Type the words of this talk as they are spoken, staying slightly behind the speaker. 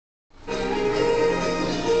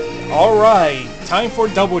Alright, time for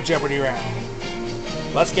Double Jeopardy round.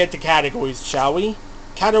 Let's get to categories, shall we?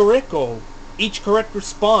 Categorical. Each correct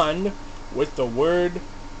respond with the word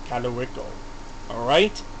categorical.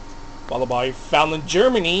 Alright? Followed by found in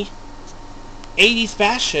Germany, 80s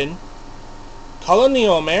fashion,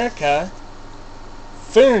 colonial America,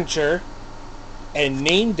 furniture, and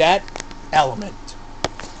name that element.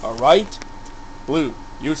 Alright? Blue,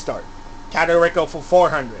 you start. Categorical for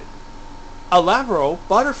 400. Elaborate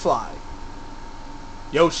butterfly.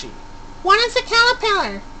 Yoshi. What is a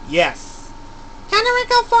caterpillar? Yes.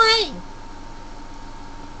 Categorical for 8.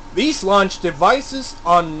 These launch devices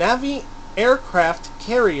on Navy aircraft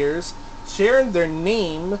carriers share their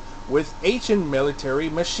name with ancient military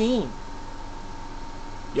machine.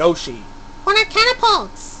 Yoshi. What are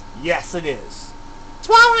catapults? Yes, it is.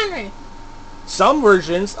 1200. Some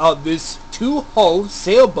versions of this two-hull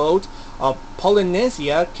sailboat of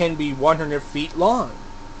Polynesia can be 100 feet long.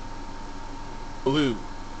 Blue.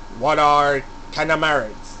 What are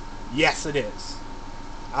catamarans? Yes, it is.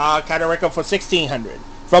 Categorical for 1600.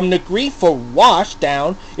 From the Greek for wash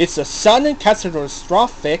down, it's a sudden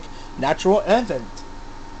catastrophic natural event.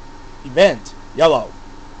 Yellow.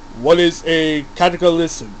 What is a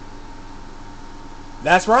cataclysm?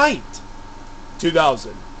 That's right.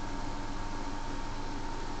 2000.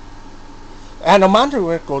 An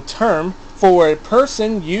onomatopoeical term for a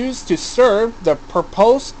person used to serve the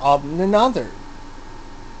purpose of another.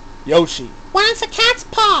 Yoshi. What is a cat's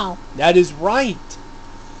paw? That is right.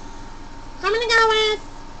 I'm gonna go with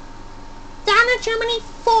down in Germany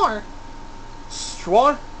 4.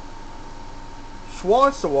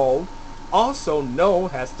 Schwarzwald, also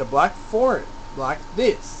known as the Black Forest.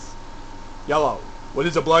 This. Yellow. What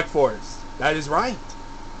is a Black Forest? That is right.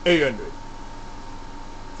 800.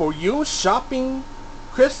 For you shopping,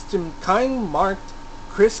 Christian Kind marked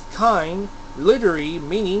Chris Kind, literally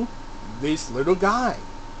meaning this little guy.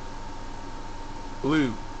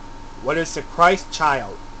 Blue. What is the Christ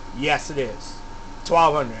child? Yes, it is.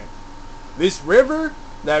 1200. This river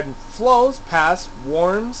that flows past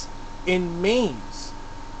worms in maze.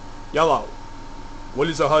 Yellow. What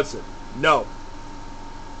is a Hudson? No.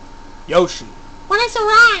 Yoshi. What is a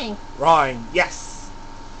Rhine? Rhine. Yes.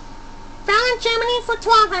 Found in Germany for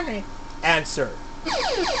 1200. Answer.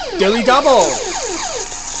 Dilly double.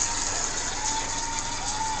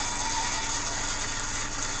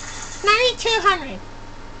 9200.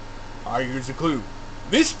 Here's a clue.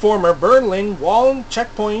 This former Berlin Wall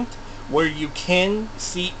checkpoint where you can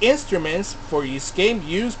see instruments for escape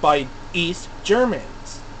used by East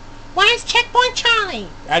Germans. What is Checkpoint Charlie?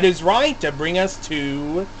 That is right, to bring us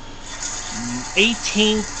to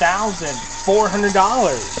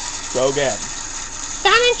 $18,400. Go again.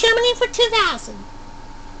 Found in Germany for 2000.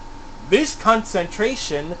 This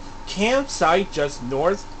concentration campsite just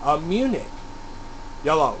north of Munich.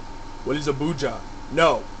 Yellow. What is a buja?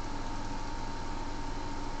 No.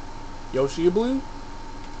 Yoshi blue?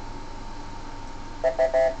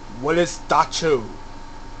 What is dachu?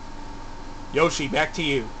 Yoshi, back to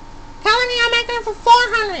you. Colony American for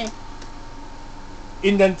 400.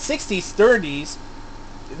 In the 60s, 30s,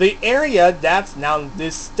 the area that's now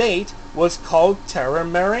this state was called Terra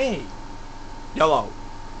Mare. Yellow.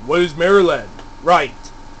 What is Maryland? Right.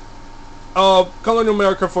 Colonial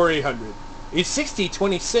America for 800. In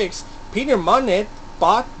 1626, Peter Monet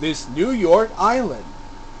bought this New York island.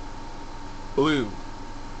 Blue.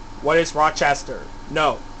 What is Rochester?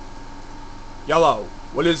 No. Yellow.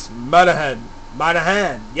 What is Manahan?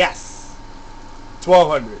 Manahan. Yes.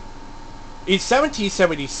 1200. In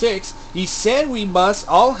 1776, he said we must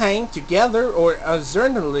all hang together or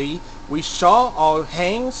alternately we shall all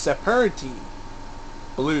hang separately.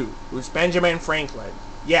 Blue. Who's Benjamin Franklin?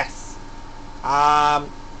 Yes.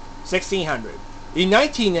 1600. In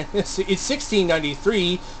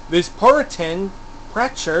 1693, this Puritan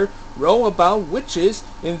preacher wrote about witches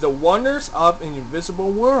in the wonders of an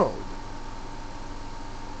invisible world.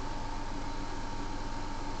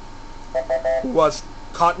 Who was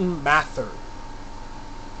Cotton Mather?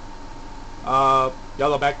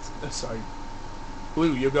 Yellow back. Sorry.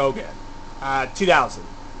 Blue, you go again. 2000.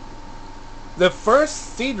 The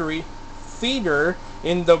first theater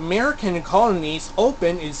in the American colonies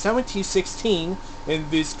opened in 1716 in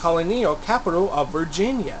this colonial capital of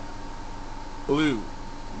Virginia. Blue.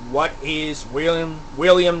 What is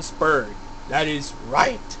Williamsburg? That is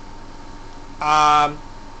right.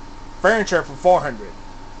 Furniture for 400.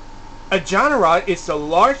 A genre is the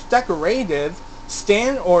large decorative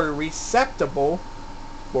stand or receptacle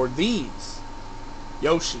for these.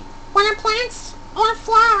 Yoshi. What are plants or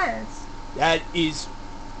flowers? That is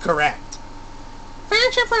correct.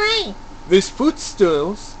 Furniture for 8. These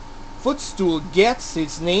footstools footstool gets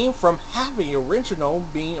its name from having original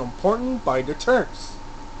being imported by the Turks.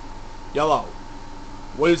 Yellow.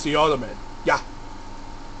 What is the ottoman? Yeah.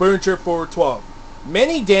 Furniture for 12.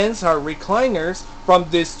 Many dens are recliners from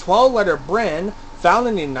this 12-letter brand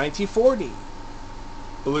founded in 1940.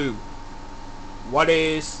 Blue. What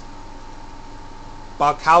is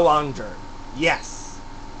Bacalanger? Yes.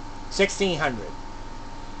 1600.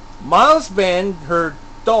 Miles Van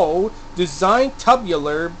Herdow designed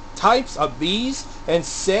tubular types of these and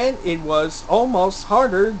said it was almost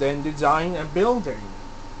harder than design a building.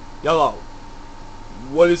 Yellow.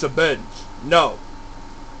 What is a bench? No.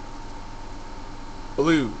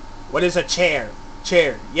 Blue. What is a chair?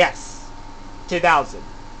 Chair. Yes. 2000.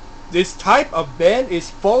 This type of bed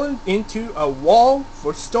is fallen into a wall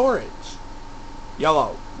for storage.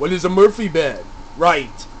 Yellow. What is a Murphy bed?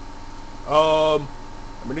 Right. I'm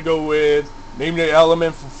gonna go with name the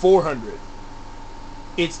element for 400.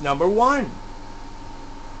 It's number 1.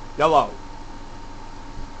 Yellow.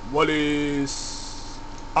 What is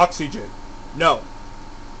oxygen? No.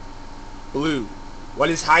 Blue. What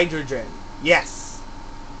is hydrogen? Yes.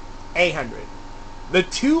 800. The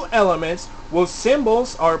two elements with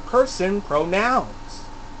symbols are person pronouns.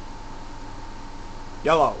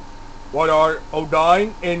 Yellow. What are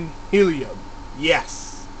iodine and helium?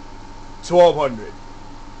 Yes. 1200.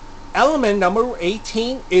 Element number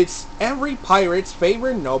 18 is every pirate's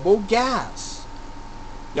favorite noble gas.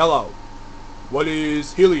 Yellow. What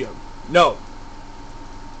is helium? No.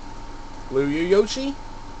 Blue Yoshi?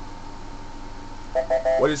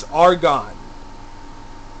 What is argon?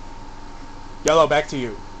 Yellow, back to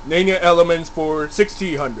you. Name your elements for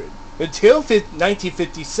 1600. Until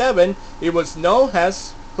 1957, it was known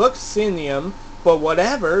as fluxinium, but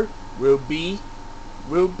whatever will be.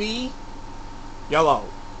 Yellow.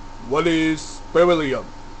 What is beryllium?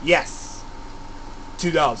 Yes.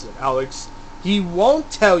 2000, Alex. He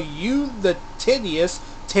won't tell you the tedious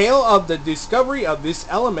tale of the discovery of this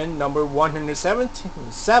element number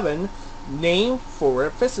 177, named for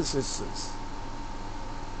a physicist.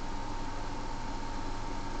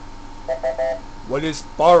 What is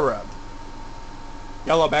barab?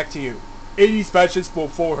 Yellow, back to you. 80 patches for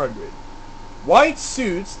 400. White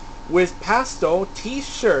suits with pastel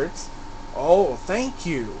t-shirts. Oh, thank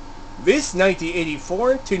you. This 1984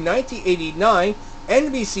 to 1989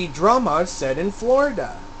 NBC drama set in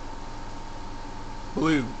Florida.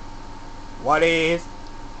 Blue. What is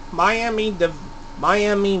Miami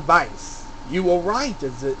Vice? You were right,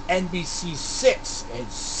 it's the NBC 6 in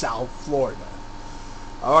South Florida.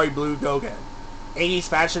 Alright, Blue, go again. 80s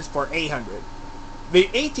fashions for 800. The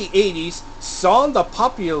 1880s saw the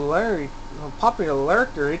popularity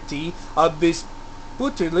of this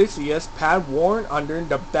bootylicious pad worn under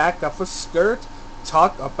the back of a skirt.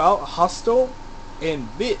 Talk about hostel in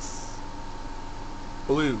this.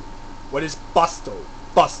 Blue. What is bustle?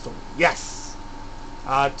 Bustle. Yes.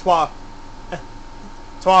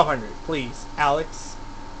 1200, please, Alex.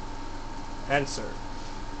 Answer.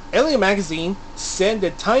 Alien Magazine said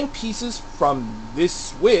the timepieces from this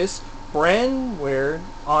Swiss brand were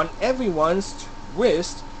on everyone's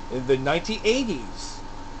wrist in the 1980s.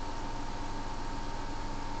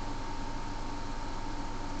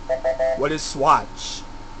 What is Swatch?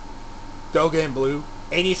 Go again, Blue.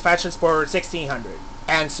 80s fashions for 1600.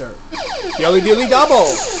 Answer. Dilly dilly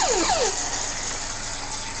double.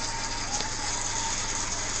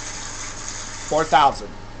 4000.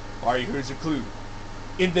 Alright, here's a clue.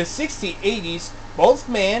 In the 60s, both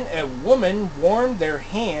man and woman warmed their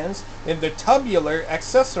hands in the tubular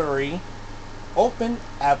accessory open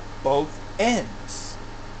at both ends.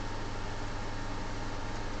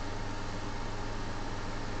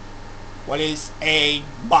 What is a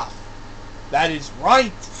buff? That is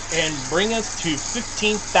right, and bring us to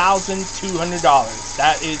 $15,200.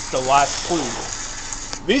 That is the last clue.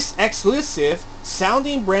 This exclusive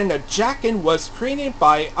sounding brand of jacket was created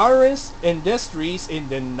by Aris Industries in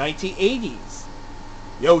the 1980s.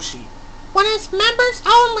 Yoshi. What is members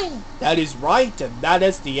only? That is right, and that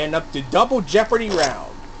is the end of the Double Jeopardy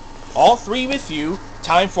round. All three with you.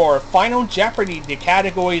 Time for our final Jeopardy. The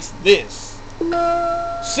category is this.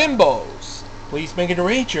 Symbols. Please make it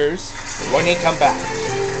Rangers when they come back.